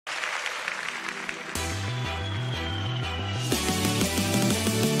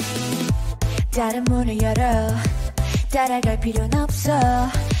다른 문을 열어 따라갈 필요는 없어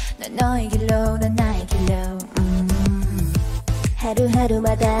넌 너의 길로 난 나의 길로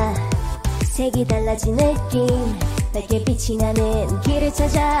하루하루마다 색이 달라진 느낌 밝게 빛이 나는 길을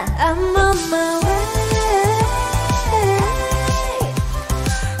찾아 I'm on my way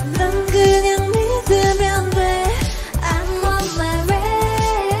넌 그냥 믿으면 돼 I'm on my way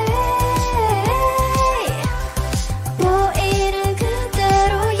보이는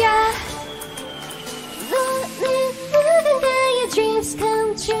그대로야 너는 누군가의 dreams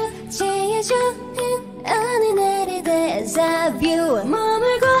come true 제해주는 어느 날의 déjà vu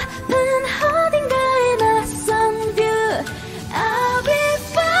머물고픈 어딘가의 낯선 view I'll be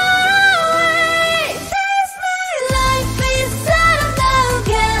far away This my life inside of no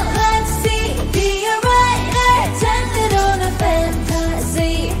galaxy Be a writer 잠들어는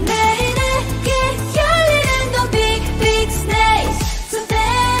fantasy 매일 내게 열리는 더 big big stage So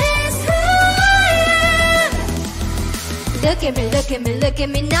that is who I am Look at me, look at me, look at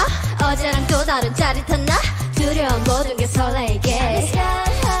me now 어제랑 또 다른 짜릿한 나 두려운 모든 게 설레게 Sky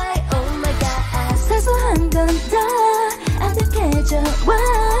high, oh my god 사소한 건 다 아득해져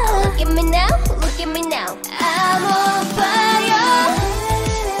wow. Look at me now, look at me now I'm on fire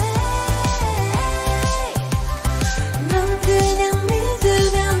넌 그냥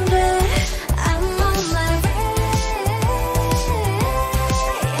믿으면 돼 I'm on my way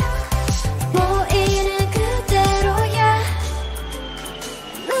보이는 그대로야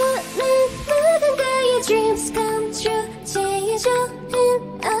너는 누군가의 dreams come true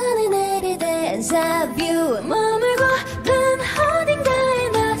제해주는 어느 날의 déjà vu